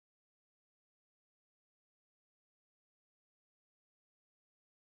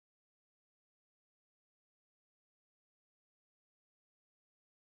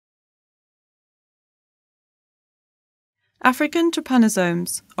African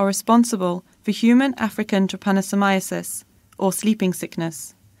trypanosomes are responsible for human African trypanosomiasis, or sleeping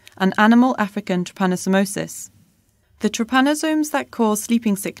sickness, and animal African trypanosomosis. The trypanosomes that cause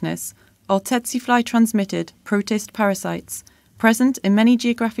sleeping sickness are tsetse fly-transmitted protist parasites present in many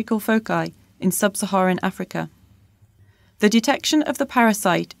geographical foci in sub-Saharan Africa. The detection of the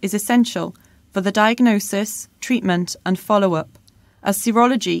parasite is essential for the diagnosis, treatment and follow-up, as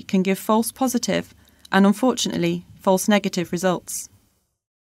serology can give false positive and, unfortunately, false negative results.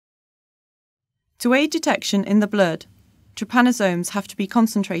 To aid detection in the blood, trypanosomes have to be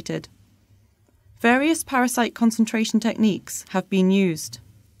concentrated. Various parasite concentration techniques have been used.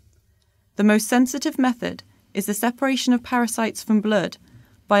 The most sensitive method is the separation of parasites from blood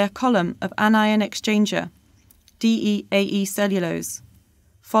by a column of anion-exchanger, DEAE-C,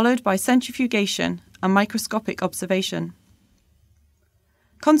 followed by centrifugation and microscopic observation.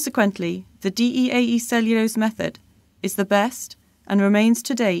 Consequently, the DEAE-cellulose method is the best and remains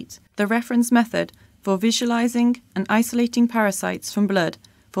to date the reference method for visualizing and isolating parasites from blood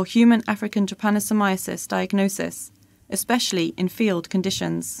for human African trypanosomiasis diagnosis, especially in field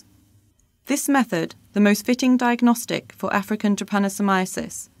conditions. This method, the most fitting diagnostic for African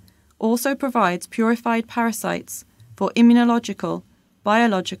trypanosomiasis, also provides purified parasites for immunological,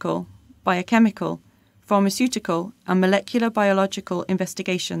 biological, biochemical, pharmaceutical and molecular biological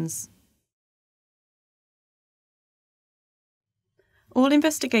investigations. All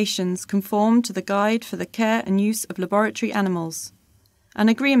investigations conform to the Guide for the Care and Use of Laboratory Animals. An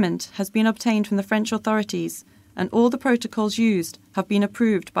agreement has been obtained from the French authorities and all the protocols used have been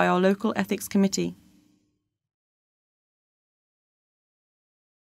approved by our local ethics committee.